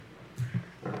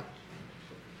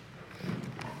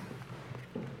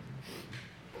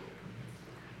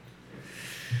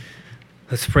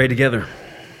Let's pray together.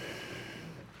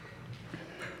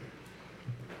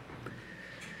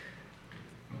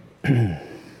 Our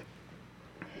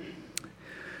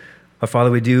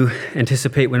Father, we do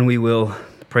anticipate when we will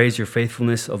praise your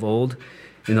faithfulness of old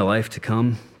in the life to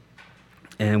come,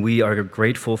 and we are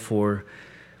grateful for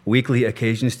weekly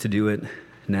occasions to do it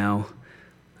now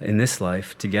in this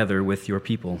life together with your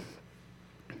people.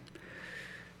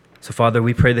 So, Father,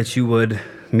 we pray that you would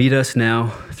meet us now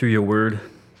through your word,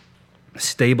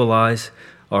 stabilize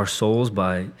our souls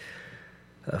by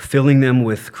filling them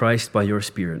with Christ by your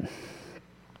Spirit.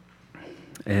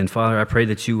 And Father, I pray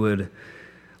that you would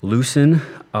loosen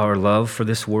our love for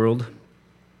this world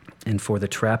and for the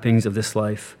trappings of this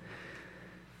life,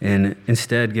 and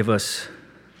instead give us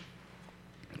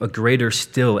a greater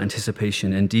still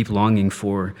anticipation and deep longing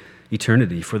for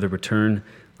eternity, for the return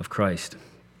of Christ.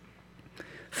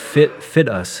 Fit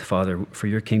us, Father, for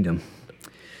your kingdom.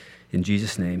 In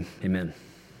Jesus' name, amen.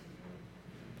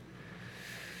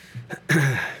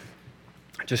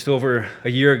 Just over a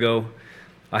year ago,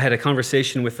 I had a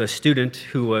conversation with a student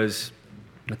who was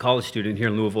a college student here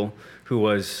in Louisville who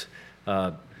was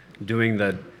doing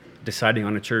the deciding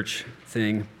on a church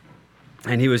thing,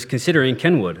 and he was considering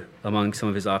Kenwood among some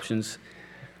of his options.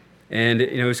 And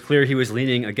it was clear he was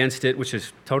leaning against it, which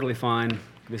is totally fine.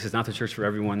 This is not the church for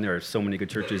everyone. There are so many good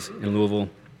churches in Louisville.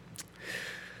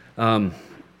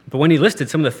 But when he listed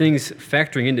some of the things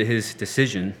factoring into his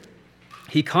decision,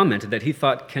 he commented that he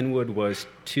thought Kenwood was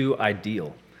too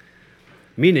ideal,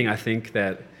 meaning, I think,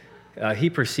 that he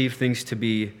perceived things to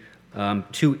be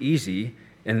too easy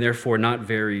and therefore not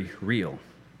very real.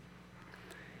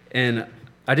 And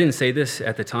I didn't say this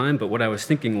at the time, but what I was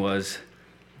thinking was,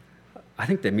 I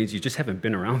think that means you just haven't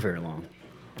been around very long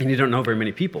and you don't know very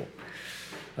many people.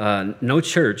 No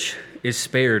church is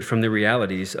spared from the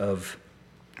realities of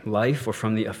life or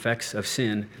from the effects of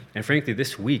sin. And frankly,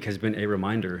 this week has been a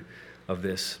reminder of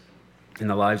this in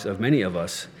the lives of many of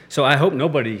us. So I hope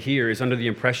nobody here is under the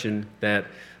impression that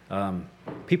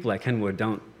people at Kenwood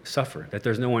don't suffer, that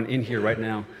there's no one in here right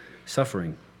now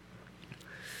suffering.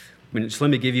 Just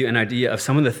let me give you an idea of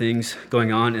some of the things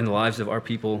going on in the lives of our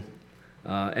people.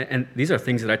 And these are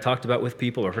things that I talked about with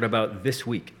people or heard about this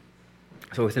week.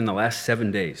 So within the last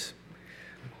 7 days,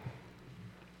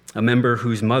 a member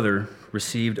whose mother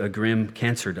received a grim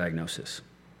cancer diagnosis,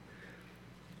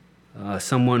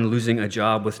 someone losing a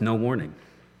job with no warning,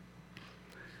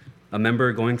 a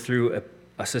member going through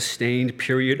a sustained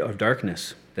period of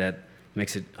darkness that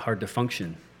makes it hard to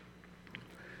function,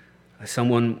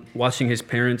 someone watching his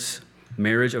parents'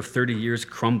 marriage of 30 years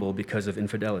crumble because of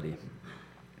infidelity,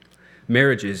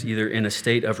 marriages either in a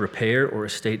state of repair or a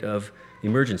state of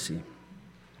emergency.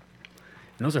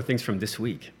 And those are things from this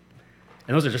week.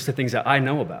 And those are just the things that I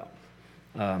know about.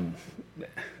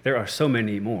 There are so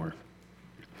many more.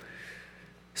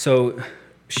 So,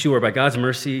 sure, by God's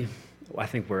mercy, I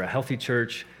think we're a healthy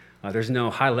church. There's no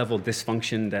high-level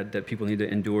dysfunction that people need to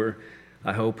endure,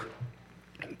 I hope.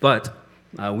 But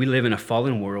we live in a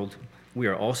fallen world. We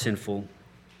are all sinful.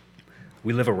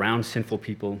 We live around sinful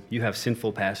people. You have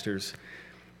sinful pastors.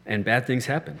 And bad things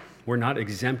happen. We're not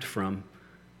exempt from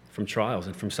trials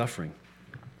and from suffering.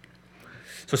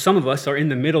 So some of us are in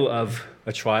the middle of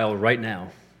a trial right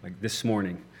now, like this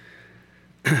morning.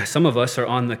 Some of us are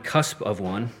on the cusp of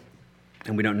one,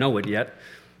 and we don't know it yet.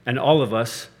 And all of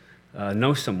us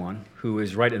know someone who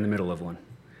is right in the middle of one.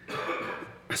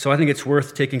 So I think it's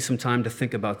worth taking some time to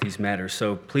think about these matters.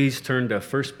 So please turn to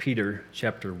 1 Peter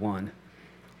chapter 1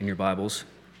 in your Bibles.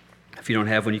 If you don't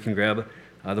have one, you can grab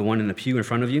the one in the pew in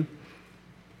front of you.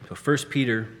 So 1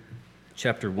 Peter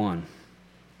chapter 1.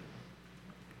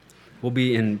 We'll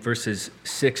be in verses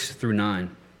 6 through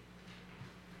 9.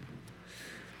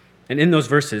 And in those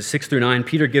verses, 6 through 9,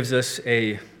 Peter gives us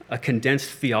a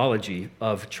condensed theology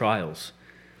of trials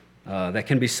that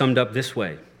can be summed up this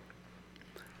way.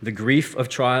 The grief of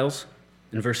trials,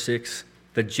 in verse 6,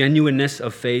 the genuineness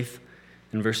of faith,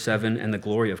 in verse 7, and the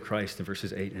glory of Christ, in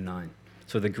verses 8 and 9.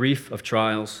 So the grief of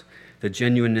trials, the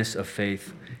genuineness of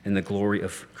faith, and the glory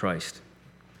of Christ.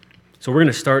 So we're going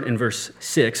to start in verse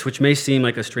 6, which may seem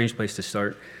like a strange place to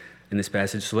start in this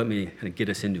passage, so let me kind of get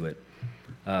us into it.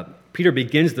 Peter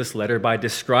begins this letter by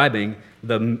describing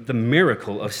the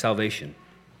miracle of salvation.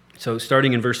 So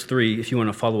starting in verse 3, if you want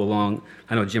to follow along,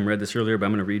 I know Jim read this earlier, but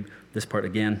I'm going to read this part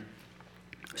again.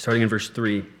 Starting in verse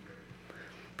 3,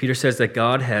 Peter says that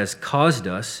God has caused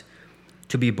us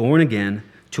to be born again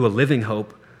to a living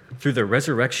hope through the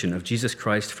resurrection of Jesus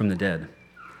Christ from the dead,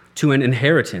 to an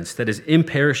inheritance that is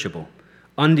imperishable,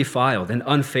 undefiled, and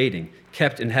unfading,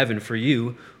 kept in heaven for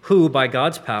you, who, by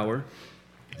God's power,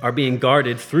 are being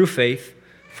guarded through faith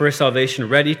for a salvation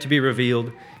ready to be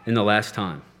revealed in the last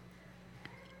time.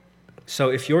 So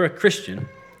if you're a Christian,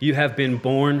 you have been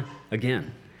born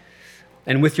again.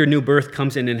 And with your new birth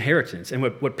comes an inheritance. And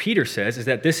what Peter says is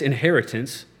that this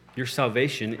inheritance, your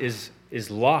salvation, is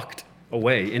locked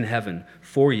away in heaven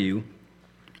for you.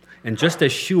 And just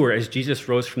as sure as Jesus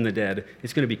rose from the dead,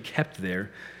 it's going to be kept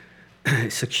there,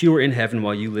 secure in heaven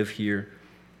while you live here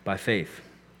by faith.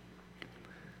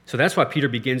 So that's why Peter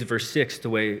begins verse 6 the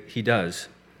way he does,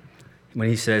 when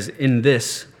he says, "In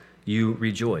this you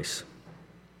rejoice."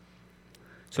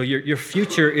 So your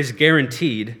future is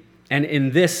guaranteed, and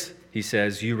in this, he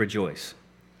says, you rejoice.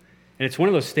 And it's one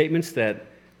of those statements that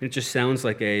it just sounds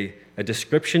like a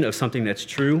description of something that's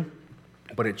true,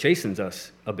 but it chastens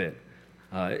us a bit.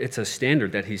 It's a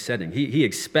standard that he's setting. He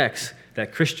expects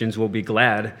that Christians will be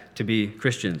glad to be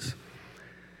Christians.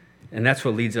 And that's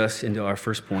what leads us into our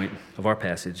first point of our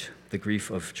passage, the grief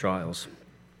of trials.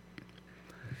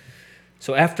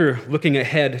 So after looking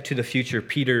ahead to the future,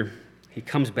 Peter, he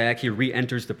comes back, he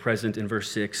re-enters the present in verse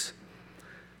 6.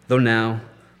 "Though now,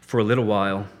 for a little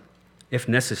while, if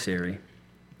necessary,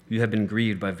 you have been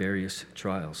grieved by various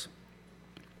trials."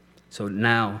 So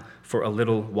now, for a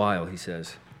little while, he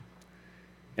says.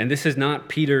 And this is not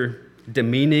Peter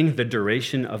demeaning the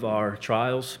duration of our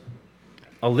trials.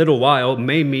 A little while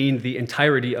may mean the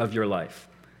entirety of your life.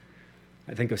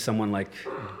 I think of someone like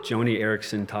Joni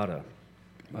Eareckson Tada,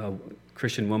 a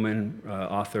Christian woman,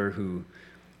 author who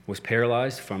was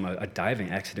paralyzed from a diving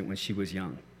accident when she was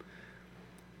young.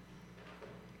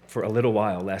 For a little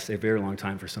while lasts a very long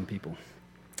time for some people.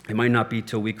 It might not be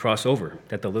till we cross over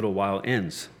that the little while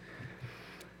ends.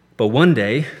 But one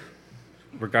day,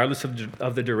 regardless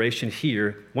of the duration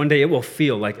here, one day it will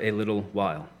feel like a little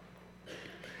while.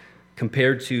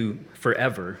 Compared to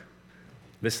forever,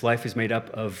 this life is made up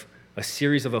of a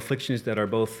series of afflictions that are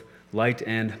both light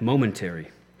and momentary.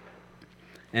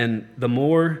 And the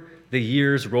more the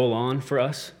years roll on for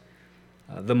us,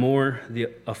 the more the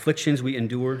afflictions we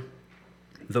endure,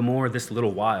 the more this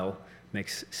little while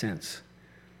makes sense.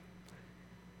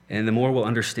 And the more we'll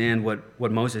understand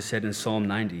what Moses said in Psalm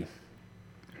 90,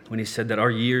 when he said that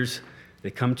our years, they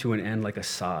come to an end like a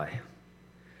sigh.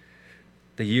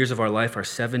 The years of our life are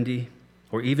 70,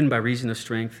 or even by reason of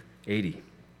strength, 80.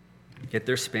 Yet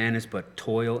their span is but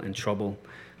toil and trouble.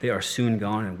 They are soon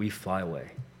gone, and we fly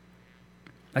away.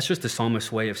 That's just the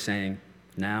psalmist's way of saying,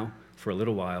 now, for a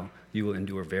little while, you will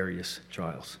endure various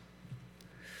trials.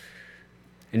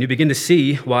 And you begin to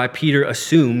see why Peter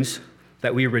assumes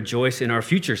that we rejoice in our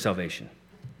future salvation.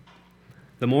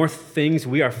 The more things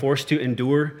we are forced to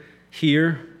endure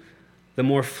here, the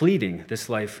more fleeting this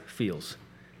life feels,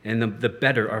 and the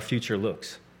better our future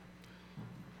looks.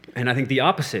 And I think the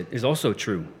opposite is also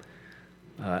true.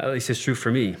 At least it's true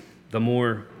for me. The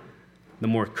more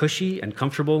cushy and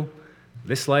comfortable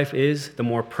this life is, the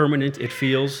more permanent it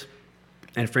feels,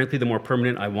 and frankly, the more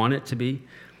permanent I want it to be,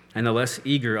 and the less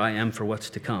eager I am for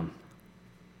what's to come.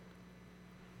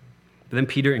 But then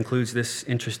Peter includes this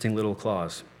interesting little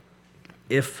clause,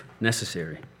 if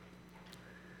necessary.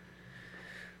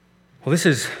 Well, this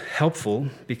is helpful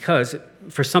because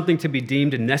for something to be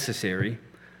deemed necessary,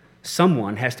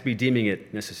 someone has to be deeming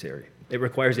it necessary. It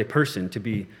requires a person to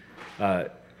be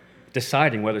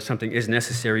deciding whether something is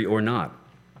necessary or not.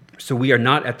 So we are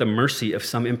not at the mercy of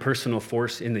some impersonal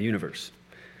force in the universe.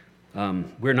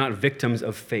 We're not victims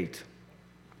of fate.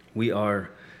 We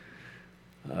are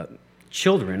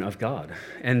children of God.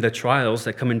 And the trials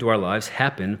that come into our lives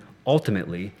happen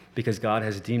ultimately because God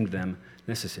has deemed them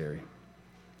necessary.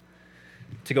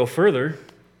 To go further,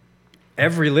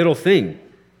 every little thing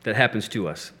that happens to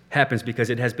us happens because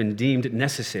it has been deemed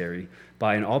necessary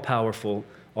by an all-powerful,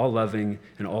 all-loving,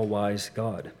 and all-wise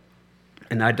God.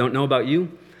 And I don't know about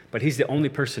you, but he's the only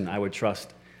person I would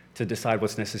trust to decide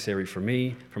what's necessary for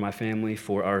me, for my family,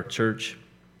 for our church.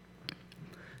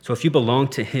 So if you belong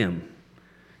to him,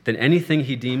 then anything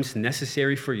he deems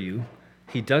necessary for you,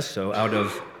 he does so out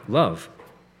of love.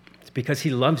 It's because he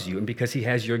loves you and because he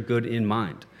has your good in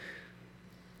mind.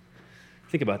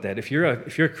 Think about that. If you're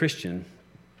a Christian,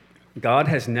 God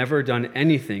has never done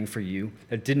anything for you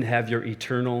that didn't have your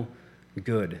eternal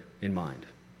good in mind.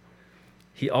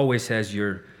 He always has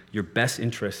your best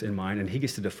interests in mind, and he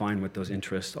gets to define what those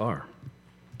interests are.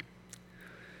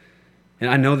 And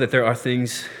I know that there are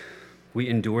things we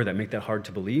endure that make that hard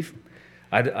to believe.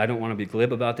 I don't want to be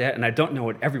glib about that, and I don't know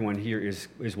what everyone here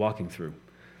is walking through.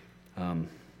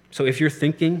 So if you're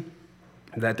thinking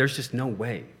that there's just no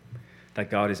way that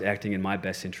God is acting in my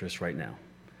best interest right now,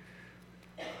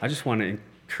 I just want to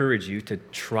encourage you to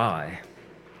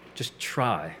just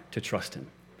try to trust him.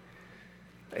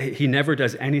 He never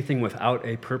does anything without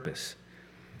a purpose.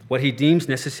 What he deems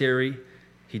necessary,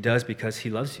 he does because he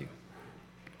loves you.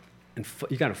 And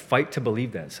you got to fight to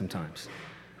believe that sometimes.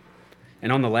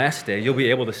 And on the last day, you'll be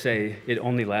able to say, it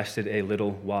only lasted a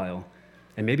little while.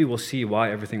 And maybe we'll see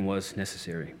why everything was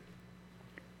necessary.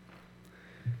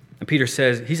 And Peter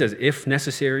says, if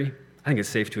necessary, I think it's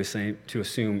safe to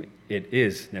assume it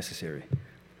is necessary.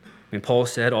 I mean, Paul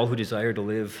said, all who desire to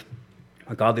live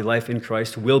a godly life in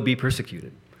Christ will be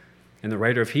persecuted. And the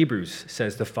writer of Hebrews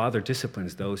says the Father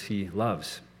disciplines those he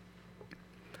loves.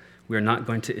 We are not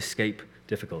going to escape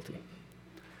difficulty.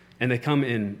 And they come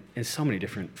in so many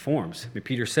different forms. I mean,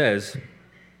 Peter says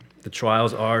the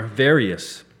trials are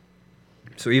various.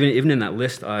 So even in that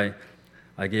list I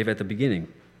gave at the beginning,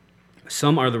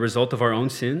 some are the result of our own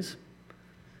sins.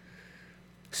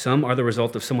 Some are the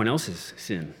result of someone else's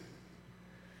sin.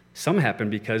 Some happen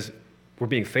because we're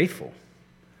being faithful.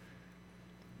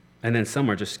 And then some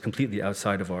are just completely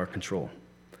outside of our control.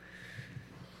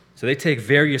 So they take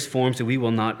various forms that we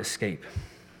will not escape.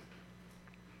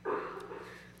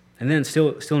 And then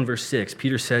still in verse 6,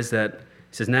 Peter says,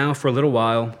 now for a little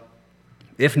while,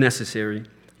 if necessary,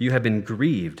 you have been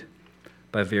grieved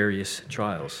by various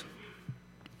trials.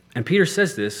 And Peter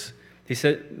says this, he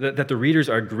said that the readers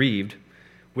are grieved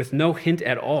with no hint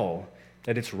at all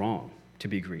that it's wrong to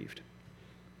be grieved.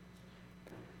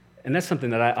 And that's something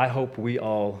that I hope we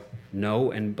all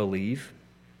know and believe.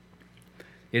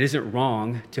 It isn't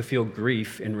wrong to feel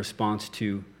grief in response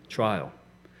to trial.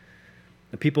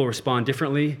 The people respond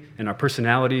differently, and our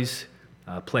personalities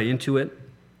play into it.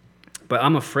 But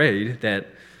I'm afraid that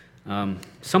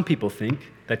some people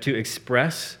think that to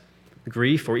express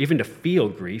grief or even to feel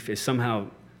grief is somehow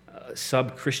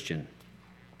sub-Christian.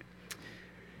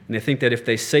 And they think that if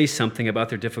they say something about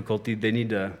their difficulty, they need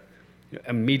to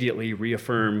immediately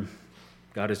reaffirm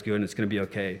God is good and it's going to be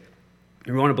okay.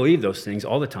 And we want to believe those things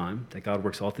all the time, that God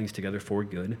works all things together for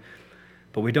good.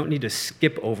 But we don't need to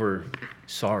skip over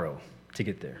sorrow to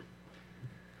get there.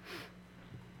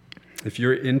 If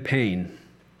you're in pain,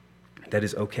 that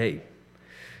is okay.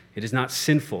 It is not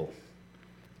sinful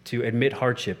to admit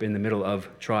hardship in the middle of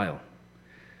trial.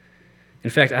 In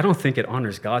fact, I don't think it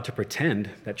honors God to pretend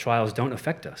that trials don't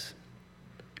affect us.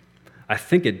 I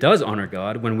think it does honor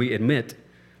God when we admit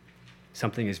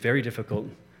something is very difficult,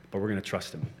 but we're going to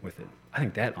trust him with it. I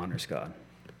think that honors God.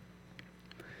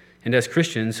 And as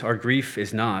Christians, our grief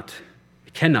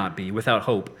cannot be without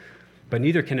hope, but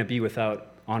neither can it be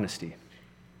without honesty.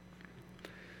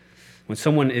 When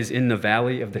someone is in the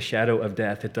valley of the shadow of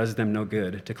death, it does them no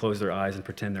good to close their eyes and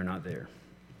pretend they're not there.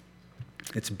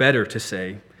 It's better to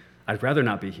say, I'd rather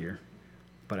not be here,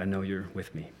 but I know you're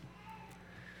with me.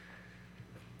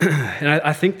 And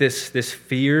I think this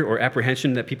fear or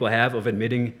apprehension that people have of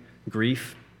admitting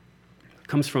grief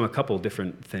comes from a couple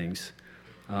different things.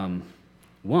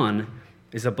 One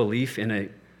is a belief in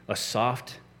a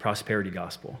soft prosperity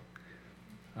gospel.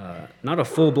 Not a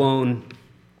full-blown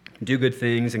do good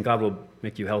things and God will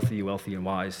make you healthy, wealthy, and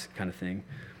wise kind of thing,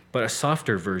 but a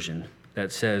softer version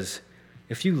that says,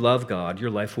 if you love God,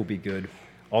 your life will be good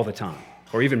all the time,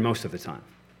 or even most of the time.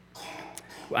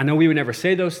 I know we would never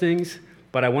say those things,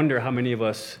 but I wonder how many of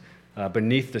us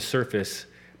beneath the surface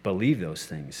believe those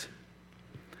things.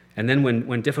 And then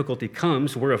when difficulty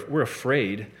comes, we're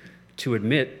afraid to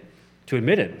admit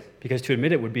it, because to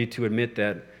admit it would be to admit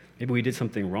that maybe we did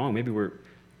something wrong, maybe we're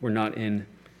not in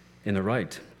the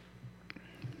right.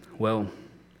 Well,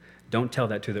 don't tell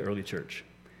that to the early church.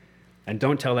 And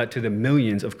don't tell that to the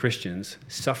millions of Christians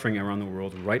suffering around the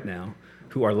world right now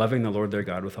who are loving the Lord their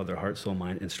God with all their heart, soul,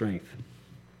 mind, and strength.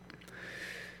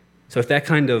 So if that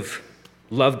kind of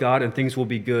love God and things will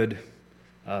be good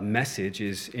message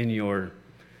is in your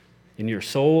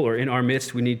soul or in our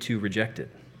midst, we need to reject it.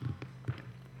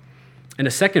 And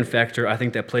a second factor, I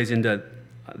think, that plays into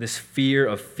this fear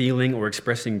of feeling or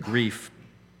expressing grief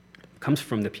comes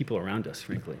from the people around us,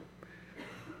 frankly.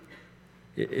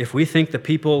 If we think the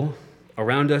people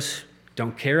around us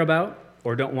don't care about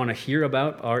or don't want to hear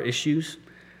about our issues,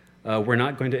 we're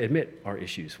not going to admit our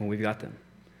issues when we've got them.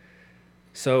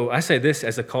 So I say this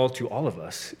as a call to all of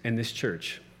us in this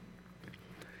church.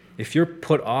 If you're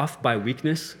put off by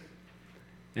weakness,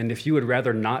 and if you would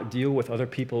rather not deal with other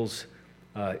people's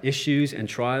issues and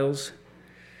trials,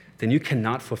 then you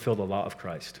cannot fulfill the law of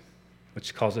Christ,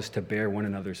 which calls us to bear one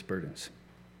another's burdens.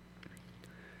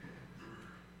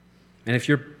 And if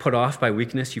you're put off by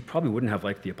weakness, you probably wouldn't have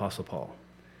liked the Apostle Paul.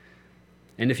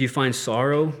 And if you find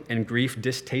sorrow and grief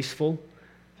distasteful,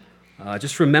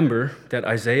 just remember that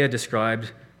Isaiah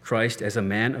described Christ as a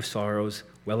man of sorrows,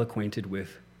 well acquainted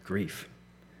with grief.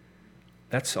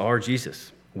 That's our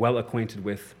Jesus, well acquainted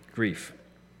with grief.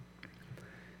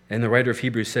 And the writer of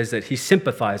Hebrews says that he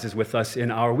sympathizes with us in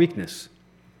our weakness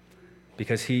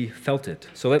because he felt it.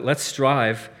 So let's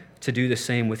strive to do the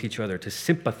same with each other, to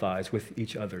sympathize with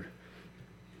each other,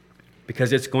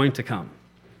 because it's going to come.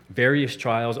 Various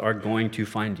trials are going to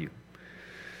find you.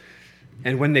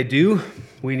 And when they do,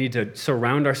 we need to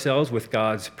surround ourselves with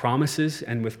God's promises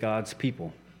and with God's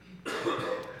people.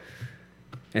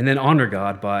 And then honor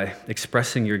God by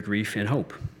expressing your grief in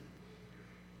hope.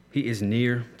 He is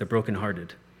near the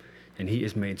brokenhearted, and he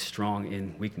is made strong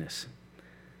in weakness.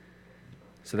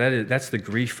 So that's the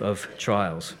grief of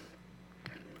trials.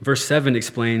 Verse 7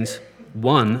 explains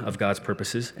one of God's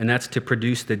purposes, and that's to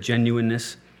produce the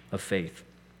genuineness of faith.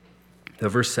 The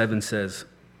verse 7 says,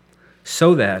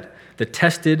 so that the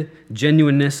tested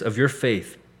genuineness of your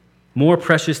faith, more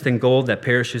precious than gold that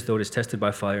perishes though it is tested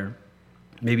by fire,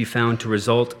 may be found to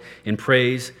result in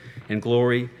praise and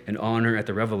glory and honor at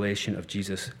the revelation of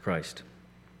Jesus Christ.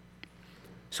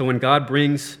 So when God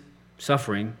brings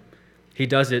suffering, he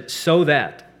does it so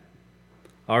that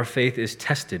our faith is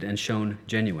tested and shown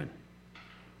genuine.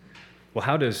 Well,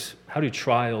 how do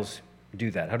trials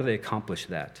do that? How do they accomplish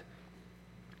that?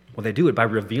 Well, they do it by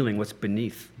revealing what's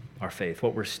beneath our faith,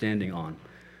 what we're standing on.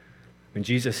 When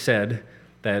Jesus said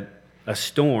that a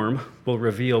storm will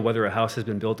reveal whether a house has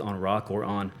been built on rock or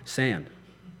on sand.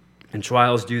 And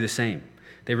trials do the same.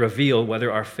 They reveal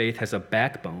whether our faith has a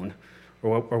backbone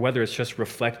or whether it's just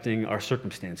reflecting our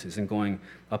circumstances and going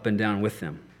up and down with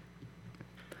them.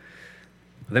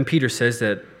 Then Peter says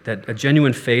that a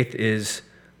genuine faith is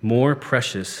more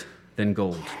precious than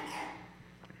gold.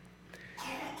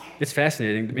 It's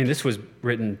fascinating. I mean, this was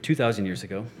written 2,000 years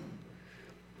ago.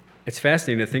 It's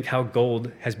fascinating to think how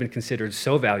gold has been considered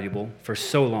so valuable for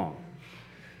so long.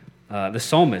 The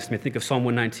psalmist, think of Psalm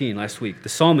 119 last week. The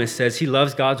psalmist says he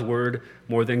loves God's word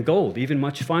more than gold, even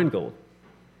much fine gold.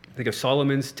 Think of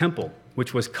Solomon's temple,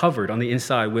 which was covered on the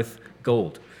inside with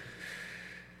gold.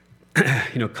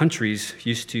 Countries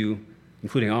used to,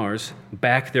 including ours,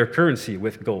 back their currency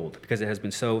with gold because it has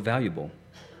been so valuable.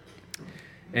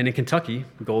 And in Kentucky,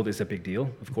 gold is a big deal,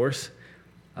 of course.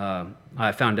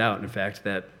 I found out, in fact,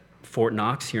 that Fort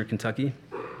Knox here in Kentucky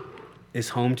is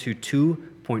home to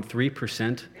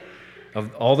 2.3%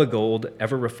 of all the gold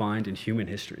ever refined in human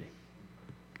history.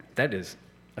 That is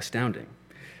astounding.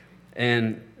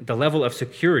 And the level of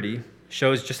security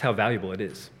shows just how valuable it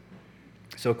is.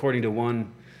 So according to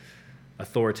one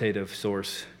authoritative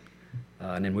source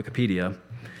named Wikipedia,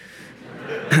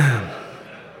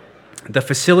 the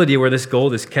facility where this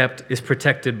gold is kept is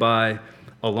protected by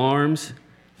alarms,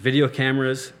 video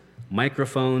cameras,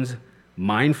 microphones,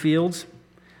 minefields,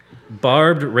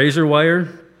 barbed razor wire,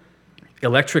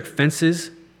 electric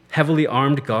fences, heavily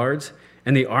armed guards,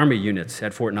 and the Army units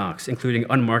at Fort Knox, including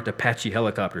unmarked Apache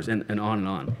helicopters, and on and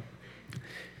on.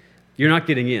 You're not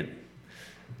getting in.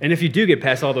 And if you do get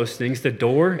past all those things, the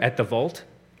door at the vault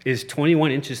is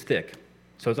 21 inches thick.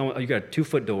 So you got a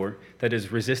 2-foot door that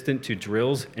is resistant to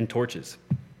drills and torches.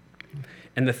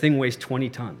 And the thing weighs 20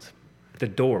 tons. The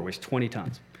door weighs 20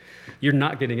 tons. You're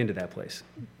not getting into that place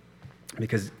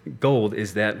because gold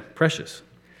is that precious.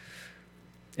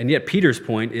 And yet Peter's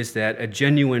point is that a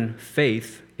genuine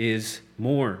faith is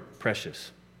more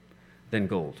precious than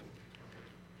gold.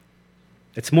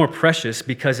 It's more precious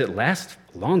because it lasts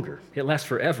longer. It lasts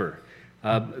forever.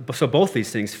 So both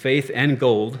these things, faith and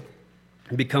gold,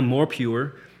 become more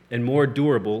pure and more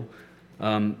durable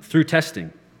through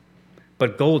testing.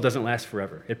 But gold doesn't last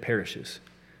forever. It perishes.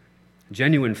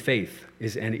 Genuine faith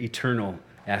is an eternal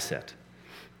asset.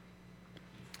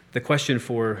 The question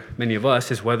for many of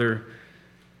us is whether,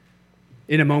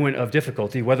 in a moment of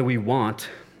difficulty, whether we want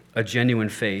a genuine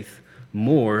faith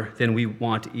more than we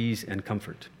want ease and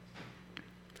comfort.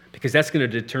 Because that's going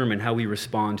to determine how we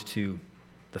respond to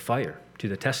the fire, to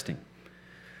the testing.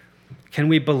 Can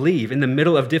we believe in the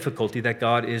middle of difficulty that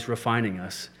God is refining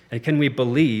us? And can we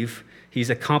believe he's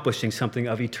accomplishing something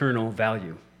of eternal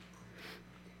value?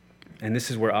 And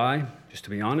this is where I, just to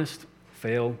be honest,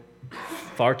 fail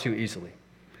far too easily.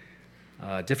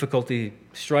 Difficulty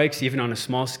strikes, even on a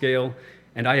small scale,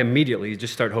 and I immediately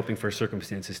just start hoping for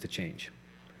circumstances to change.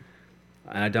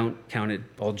 And I don't count it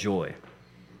all joy.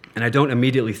 And I don't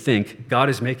immediately think, God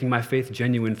is making my faith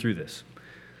genuine through this.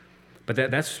 But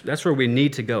that's where we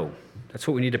need to go. That's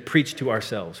what we need to preach to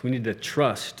ourselves. We need to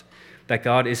trust that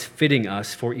God is fitting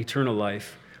us for eternal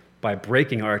life by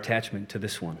breaking our attachment to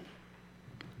this one.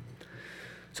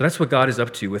 So that's what God is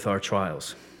up to with our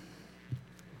trials.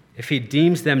 If he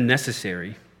deems them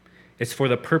necessary, it's for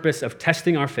the purpose of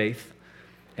testing our faith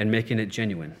and making it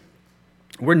genuine.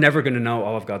 We're never going to know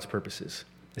all of God's purposes,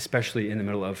 especially in the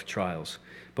middle of trials.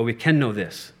 But we can know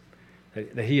this,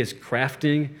 that he is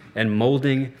crafting and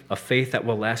molding a faith that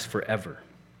will last forever.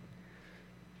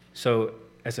 So,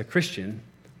 as a Christian,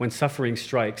 when suffering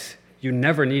strikes, you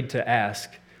never need to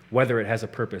ask whether it has a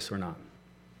purpose or not.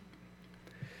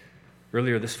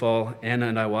 Earlier this fall, Anna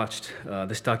and I watched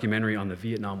this documentary on the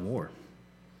Vietnam War.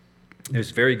 It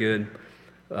was very good.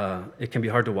 It can be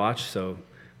hard to watch, so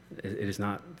it is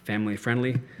not family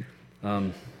friendly.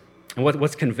 And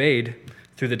what's conveyed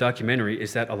through the documentary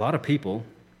is that a lot of people,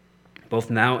 both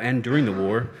now and during the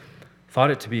war,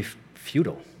 thought it to be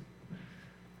futile.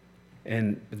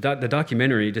 And the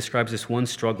documentary describes this one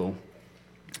struggle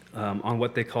on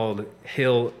what they called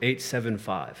Hill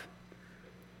 875.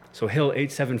 So Hill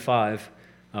 875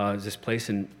 is this place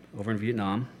over in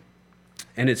Vietnam,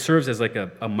 and it serves as like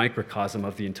a microcosm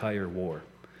of the entire war.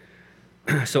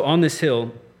 So on this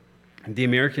hill, the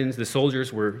Americans, the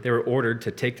soldiers, were ordered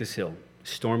to take this hill,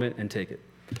 storm it and take it.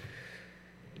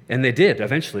 And they did,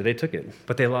 eventually, they took it,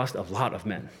 but they lost a lot of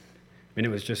men. I mean,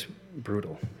 it was just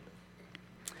brutal.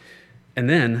 And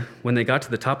then, when they got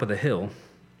to the top of the hill,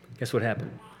 guess what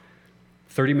happened?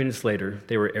 30 minutes later,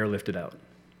 they were airlifted out.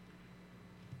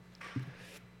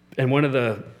 And one of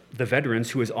the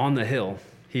veterans who was on the hill,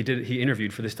 he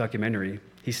interviewed for this documentary,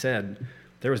 he said,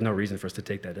 there was no reason for us to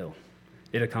take that hill.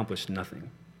 It accomplished nothing.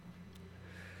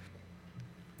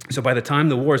 So by the time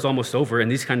the war is almost over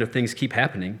and these kind of things keep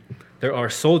happening, there are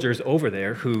soldiers over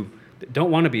there who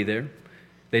don't want to be there,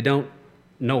 they don't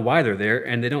know why they're there,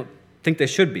 and they don't think they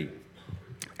should be.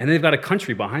 And they've got a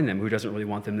country behind them who doesn't really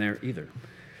want them there either.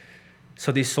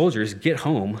 So these soldiers get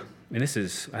home, and this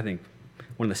is, I think,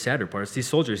 one of the sadder parts. These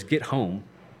soldiers get home,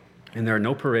 and there are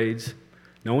no parades.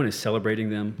 No one is celebrating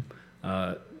them.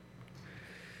 No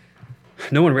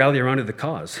one rallied around to the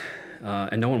cause,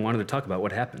 and no one wanted to talk about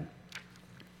what happened.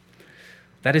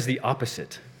 That is the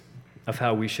opposite of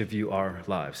how we should view our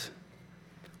lives.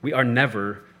 We are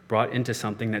never brought into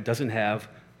something that doesn't have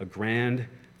a grand,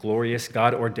 glorious,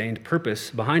 God-ordained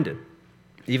purpose behind it,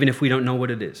 even if we don't know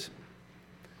what it is.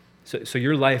 So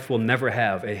your life will never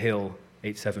have a Hill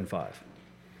 875.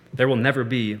 There will never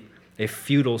be a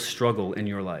futile struggle in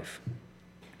your life.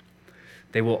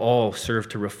 They will all serve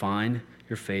to refine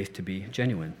your faith to be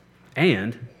genuine.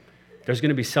 And there's going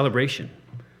to be celebration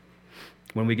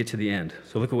when we get to the end.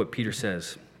 So look at what Peter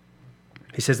says.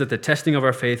 He says that the testing of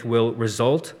our faith will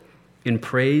result in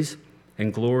praise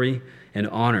and glory and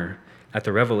honor at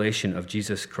the revelation of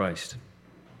Jesus Christ.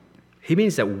 He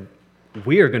means that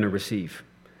we are going to receive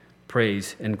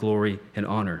praise and glory and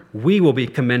honor. We will be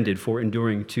commended for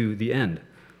enduring to the end.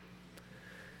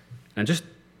 And just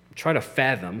try to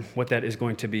fathom what that is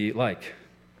going to be like.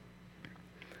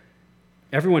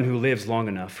 Everyone who lives long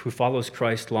enough, who follows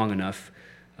Christ long enough,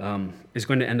 is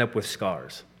going to end up with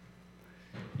scars.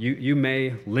 You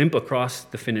may limp across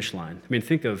the finish line. I mean,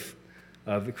 think of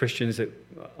the Christians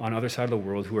on the other side of the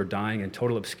world who are dying in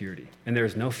total obscurity, and there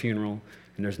is no funeral,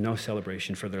 and there's no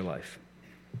celebration for their life.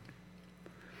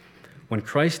 When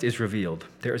Christ is revealed,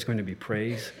 there is going to be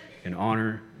praise and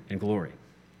honor and glory.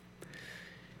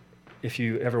 If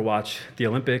you ever watch the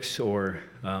Olympics or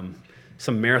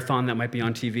some marathon that might be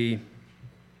on TV,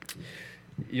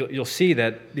 you'll see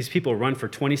that these people run for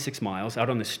 26 miles out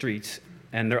on the streets,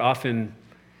 and they're often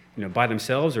by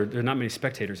themselves, or there are not many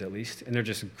spectators at least, and they're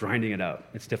just grinding it out.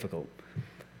 It's difficult.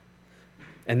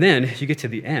 And then you get to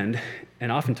the end,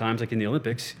 and oftentimes, like in the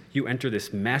Olympics, you enter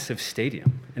this massive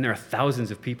stadium, and there are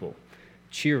thousands of people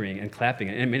cheering and clapping.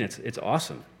 And I mean, it's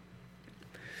awesome.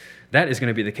 That is going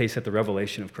to be the case at the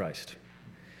revelation of Christ.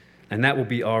 And that will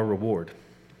be our reward.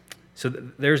 So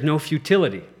there's no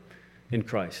futility in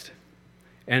Christ.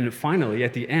 And finally,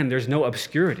 at the end, there's no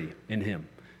obscurity in him.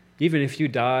 Even if you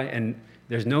die and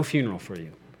there's no funeral for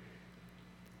you,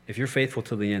 if you're faithful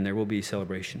to the end, there will be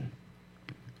celebration.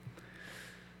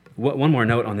 One more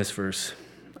note on this verse.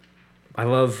 I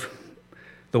love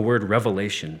the word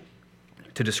revelation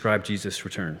to describe Jesus'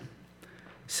 return.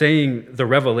 Saying the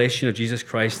revelation of Jesus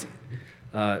Christ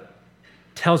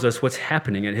tells us what's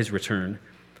happening at his return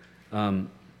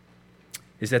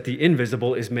is that the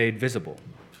invisible is made visible.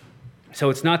 So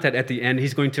it's not that at the end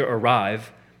he's going to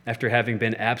arrive after having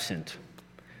been absent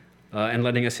and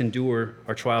letting us endure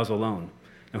our trials alone.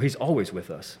 No, he's always with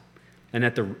us. And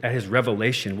at his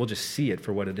revelation, we'll just see it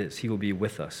for what it is. He will be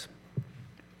with us.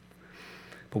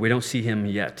 But we don't see him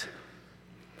yet,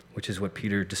 which is what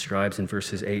Peter describes in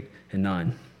verses 8 and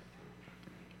 9.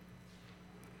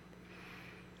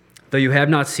 Though you have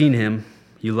not seen him,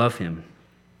 you love him.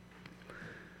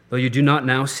 Though you do not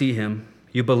now see him,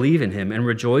 you believe in him and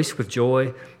rejoice with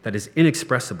joy that is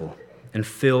inexpressible and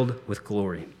filled with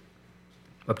glory,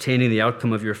 obtaining the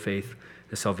outcome of your faith,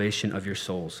 the salvation of your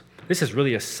souls. This is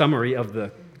really a summary of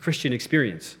the Christian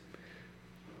experience.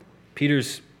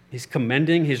 He's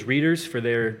commending his readers for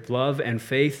their love and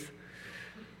faith.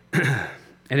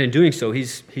 And in doing so,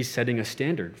 he's setting a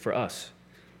standard for us.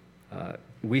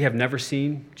 We have never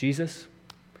seen Jesus.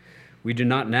 We do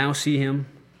not now see him,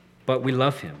 but we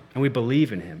love him, and we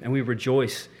believe in him, and we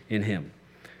rejoice in him.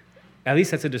 At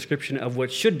least that's a description of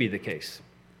what should be the case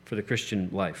for the Christian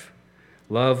life.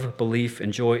 Love, belief,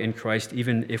 and joy in Christ,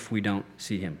 even if we don't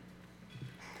see him.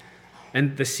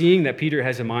 And the seeing that Peter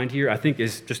has in mind here, I think,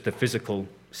 is just the physical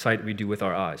sight we do with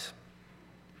our eyes.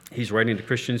 He's writing to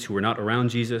Christians who were not around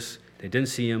Jesus. They didn't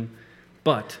see him,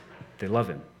 but they love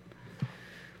him.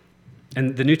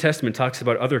 And the New Testament talks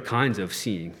about other kinds of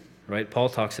seeing, right? Paul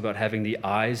talks about having the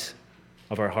eyes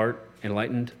of our heart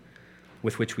enlightened,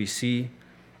 with which we see.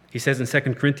 He says in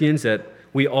 2 Corinthians that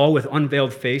we all with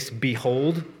unveiled face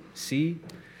behold, see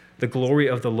the glory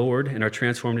of the Lord and are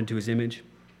transformed into his image.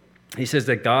 He says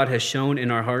that God has shown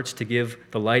in our hearts to give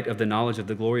the light of the knowledge of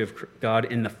the glory of God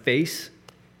in the face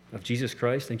of Jesus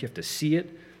Christ. I think you have to see it.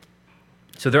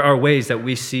 So there are ways that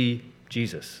we see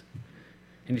Jesus.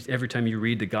 And every time you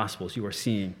read the Gospels, you are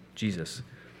seeing Jesus.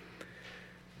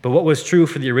 But what was true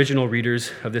for the original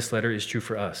readers of this letter is true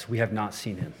for us. We have not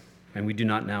seen him, and we do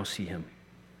not now see him.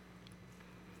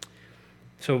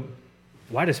 So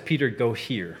why does Peter go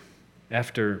here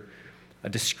after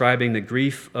describing the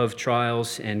grief of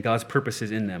trials and God's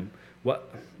purposes in them?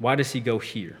 Why does he go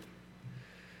here?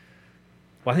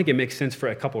 Well, I think it makes sense for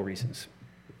a couple reasons.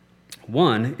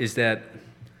 One is that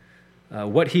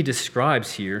what he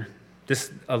describes here,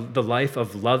 the life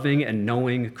of loving and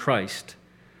knowing Christ,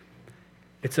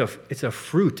 it's a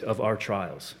fruit of our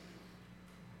trials.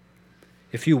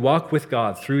 If you walk with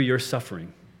God through your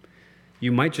suffering,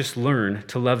 you might just learn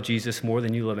to love Jesus more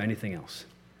than you love anything else.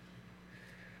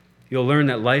 You'll learn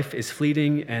that life is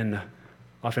fleeting and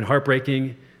often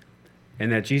heartbreaking,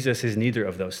 and that Jesus is neither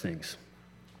of those things.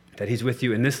 That he's with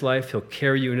you in this life, he'll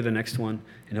carry you into the next one,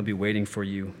 and he'll be waiting for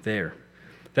you there.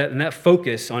 That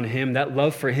focus on him, that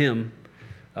love for him,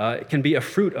 can be a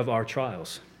fruit of our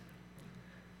trials.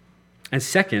 And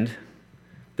second,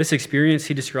 this experience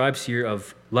he describes here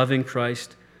of loving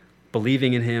Christ,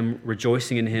 believing in him,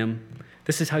 rejoicing in him,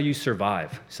 this is how you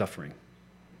survive suffering.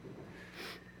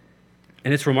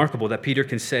 And it's remarkable that Peter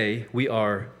can say we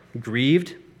are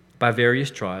grieved by various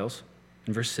trials,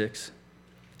 in verse 6,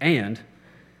 and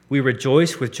we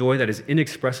rejoice with joy that is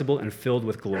inexpressible and filled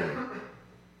with glory.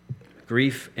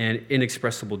 Grief and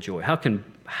inexpressible joy. How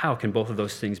can both of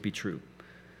those things be true?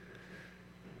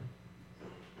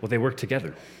 Well, they work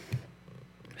together.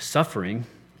 Suffering,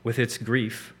 with its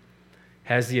grief,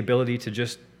 has the ability to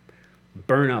just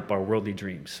burn up our worldly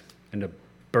dreams and to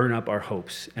burn up our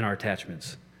hopes and our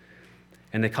attachments.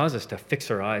 And they cause us to fix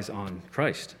our eyes on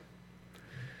Christ.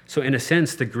 So in a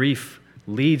sense, the grief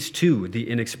leads to the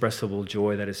inexpressible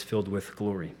joy that is filled with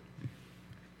glory.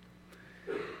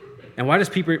 And why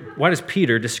does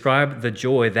Peter describe the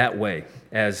joy that way,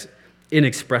 as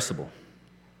inexpressible?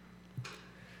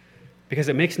 Because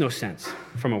it makes no sense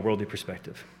from a worldly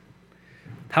perspective.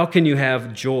 How can you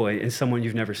have joy in someone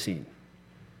you've never seen?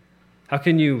 How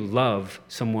can you love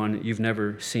someone you've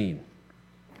never seen?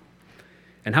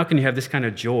 And how can you have this kind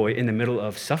of joy in the middle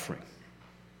of suffering?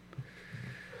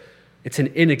 It's an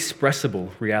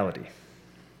inexpressible reality.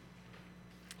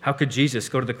 How could Jesus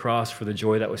go to the cross for the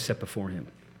joy that was set before him?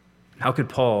 How could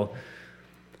Paul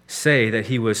say that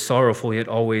he was sorrowful yet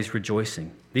always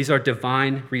rejoicing? These are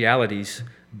divine realities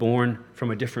born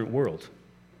from a different world.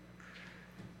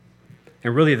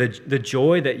 And really, the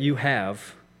joy that you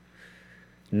have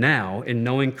now in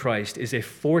knowing Christ is a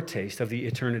foretaste of the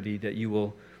eternity that you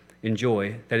will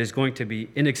enjoy, that is going to be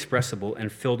inexpressible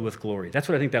and filled with glory. That's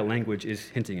what I think that language is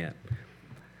hinting at.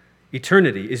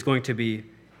 Eternity is going to be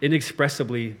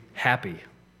inexpressibly happy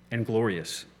and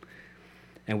glorious,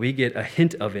 and we get a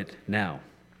hint of it now.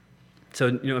 So,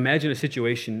 imagine a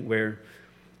situation where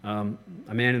a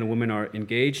man and a woman are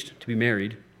engaged to be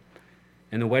married,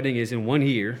 and the wedding is in 1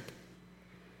 year,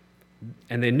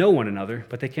 and they know one another,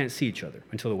 but they can't see each other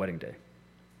until the wedding day.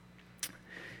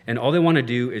 And all they want to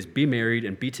do is be married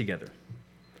and be together.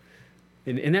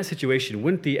 In that situation,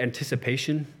 wouldn't the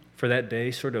anticipation for that day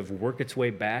sort of work its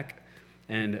way back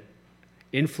and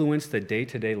influence the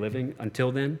day-to-day living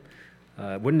until then?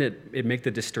 Wouldn't it make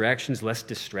the distractions less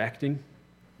distracting?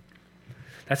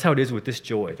 That's how it is with this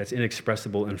joy that's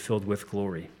inexpressible and filled with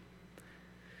glory.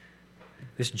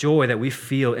 This joy that we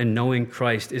feel in knowing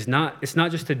Christ it's not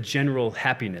just a general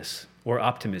happiness or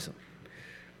optimism.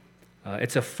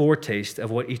 It's a foretaste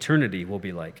of what eternity will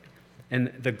be like.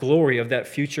 And the glory of that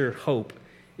future hope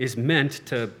is meant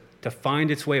to to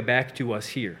find its way back to us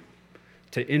here,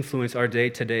 to influence our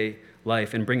day-to-day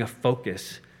life and bring a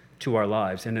focus to our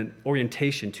lives and an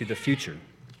orientation to the future.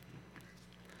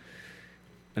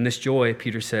 And this joy,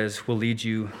 Peter says, will lead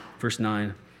you, verse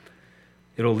 9,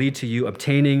 it'll lead to you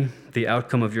obtaining the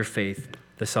outcome of your faith,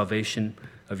 the salvation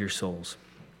of your souls.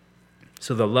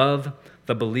 So the love,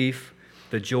 the belief,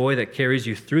 the joy that carries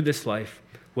you through this life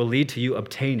will lead to you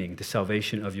obtaining the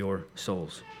salvation of your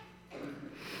souls.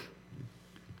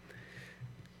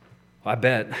 I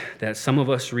bet that some of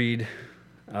us read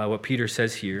what Peter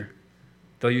says here,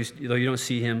 though you don't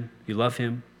see him, you love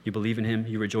him, you believe in him,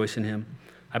 you rejoice in him.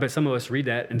 I bet some of us read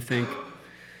that and think,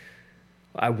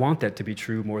 I want that to be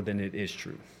true more than it is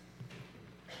true.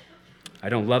 I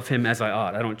don't love him as I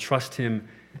ought. I don't trust him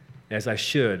as I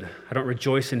should. I don't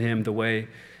rejoice in him the way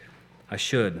I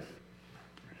should.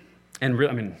 And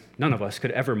none of us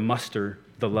could ever muster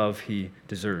the love he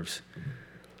deserves.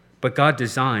 But God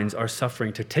designs our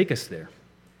suffering to take us there,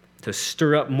 to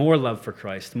stir up more love for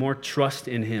Christ, more trust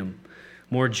in him,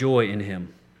 more joy in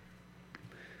him.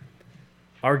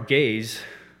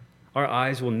 Our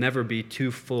eyes will never be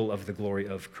too full of the glory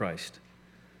of Christ.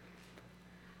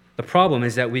 The problem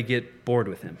is that we get bored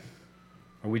with him,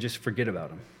 or we just forget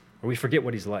about him, or we forget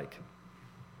what he's like.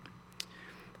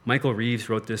 Michael Reeves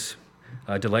wrote this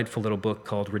delightful little book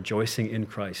called Rejoicing in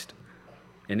Christ,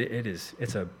 and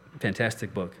it's a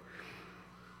fantastic book.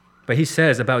 But he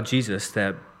says about Jesus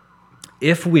that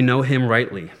if we know him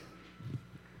rightly,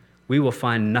 we will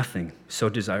find nothing so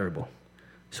desirable,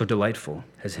 so delightful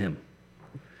as him.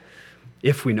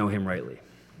 If we know him rightly.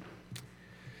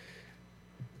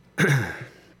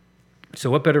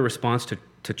 So what better response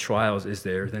to trials is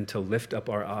there than to lift up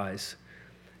our eyes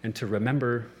and to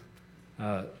remember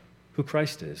who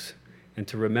Christ is and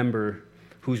to remember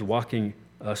who's walking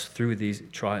us through these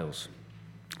trials.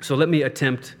 So let me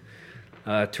attempt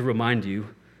to remind you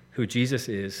who Jesus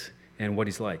is and what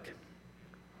he's like.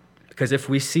 Because if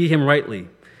we see him rightly,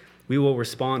 we will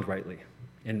respond rightly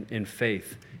in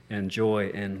faith and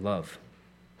joy and love.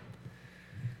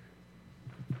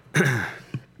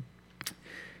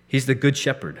 He's the good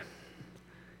shepherd,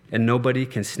 and nobody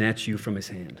can snatch you from his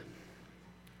hand.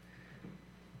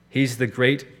 He's the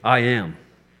great I am,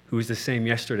 who is the same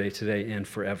yesterday, today, and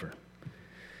forever.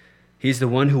 He's the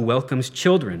one who welcomes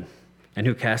children and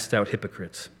who casts out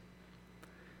hypocrites.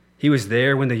 He was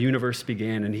there when the universe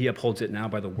began, and he upholds it now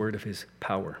by the word of his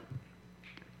power.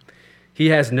 He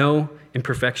has no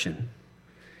imperfection,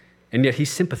 and yet he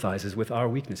sympathizes with our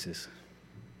weaknesses.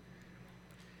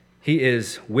 He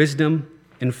is wisdom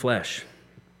in flesh,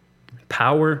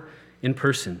 power in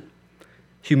person,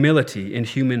 humility in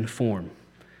human form.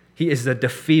 He is the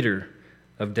defeater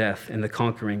of death and the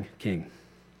conquering king.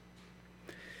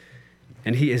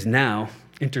 And he is now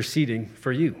interceding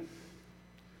for you,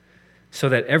 so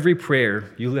that every prayer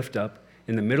you lift up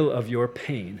in the middle of your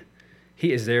pain,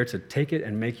 he is there to take it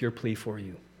and make your plea for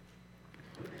you.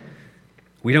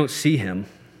 We don't see him,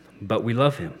 but we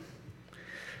love him.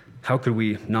 How could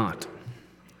we not?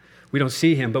 We don't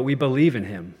see him, but we believe in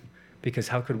him, because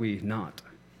how could we not?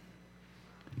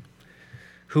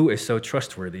 Who is so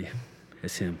trustworthy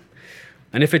as him?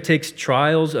 And if it takes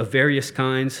trials of various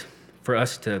kinds for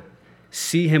us to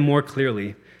see him more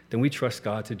clearly, then we trust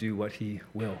God to do what he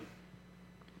will.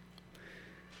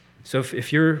 So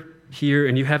if you're here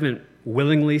and you haven't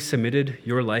willingly submitted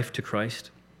your life to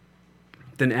Christ,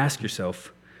 then ask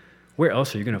yourself, where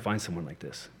else are you going to find someone like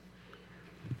this?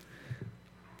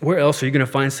 Where else are you going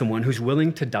to find someone who's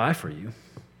willing to die for you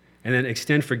and then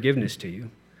extend forgiveness to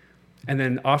you and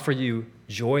then offer you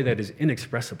joy that is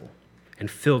inexpressible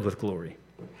and filled with glory?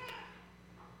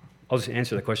 I'll just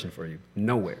answer the question for you.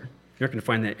 Nowhere. You're not going to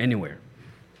find that anywhere.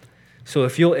 So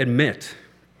if you'll admit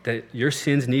that your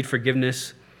sins need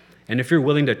forgiveness, and if you're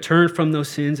willing to turn from those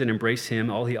sins and embrace him,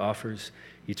 all he offers,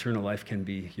 eternal life can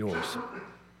be yours.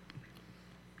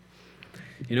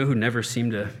 You know who never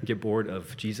seemed to get bored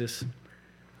of Jesus?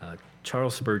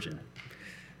 Charles Spurgeon.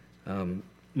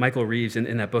 Michael Reeves,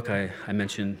 in that book I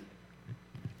mentioned,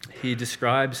 he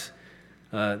describes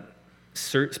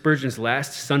Spurgeon's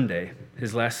last Sunday,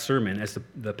 his last sermon, as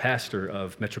the pastor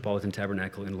of Metropolitan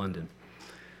Tabernacle in London.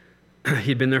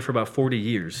 He'd been there for about 40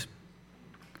 years.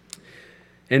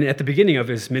 And at the beginning of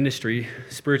his ministry,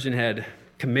 Spurgeon had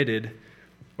committed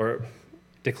or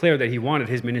declared that he wanted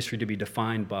his ministry to be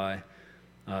defined by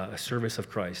a service of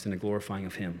Christ and a glorifying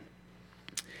of him.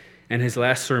 And his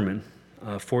last sermon,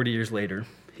 40 years later,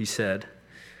 he said,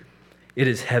 "It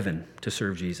is heaven to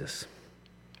serve Jesus.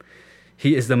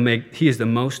 He is the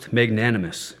most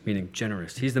magnanimous," meaning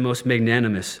generous. He's the most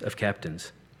magnanimous of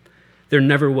captains. There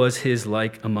never was his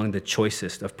like among the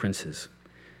choicest of princes.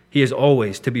 He is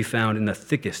always to be found in the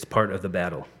thickest part of the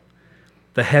battle.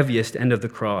 The heaviest end of the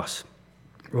cross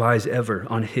lies ever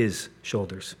on his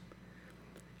shoulders.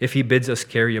 If he bids us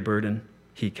carry a burden,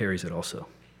 he carries it also.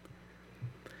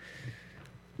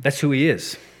 That's who he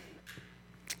is.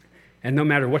 And no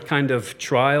matter what kind of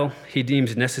trial he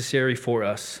deems necessary for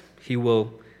us, he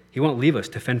won't leave us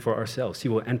to fend for ourselves. He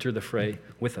will enter the fray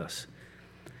with us.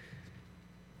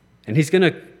 And he's going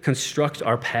to construct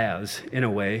our paths in a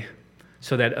way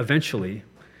so that eventually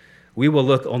we will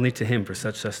look only to him for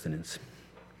such sustenance.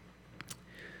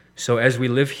 So as we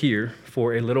live here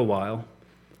for a little while,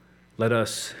 let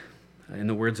us, in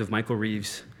the words of Michael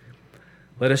Reeves,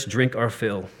 let us drink our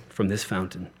fill from this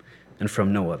fountain and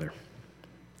from no other.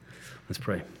 Let's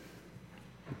pray.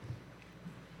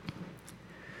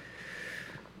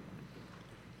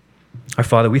 Our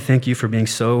Father, we thank you for being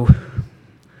so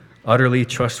utterly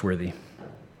trustworthy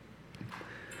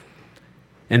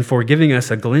and for giving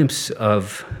us a glimpse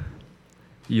of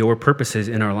your purposes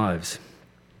in our lives.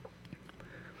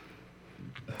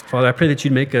 Father, I pray that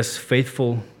you'd make us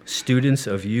faithful students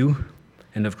of you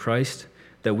and of Christ,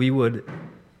 that we would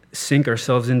sink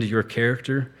ourselves into your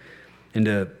character,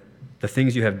 into the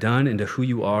things you have done, into who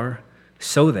you are,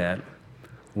 so that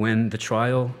when the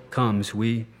trial comes,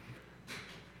 we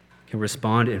can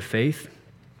respond in faith,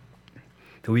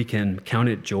 that we can count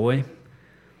it joy.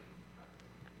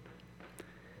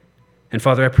 And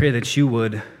Father, I pray that you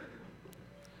would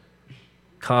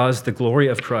cause the glory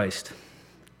of Christ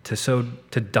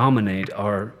to dominate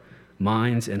our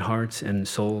minds and hearts and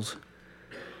souls.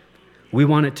 We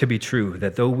want it to be true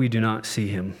that though we do not see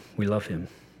him, we love him.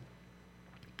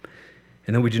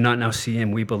 And though we do not now see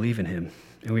him, we believe in him,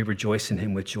 and we rejoice in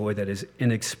him with joy that is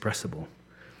inexpressible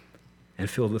and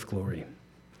filled with glory.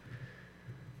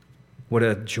 What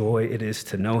a joy it is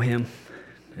to know him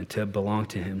and to belong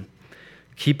to him.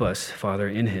 Keep us, Father,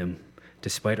 in him,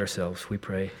 despite ourselves, we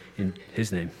pray in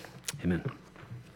his name. Amen.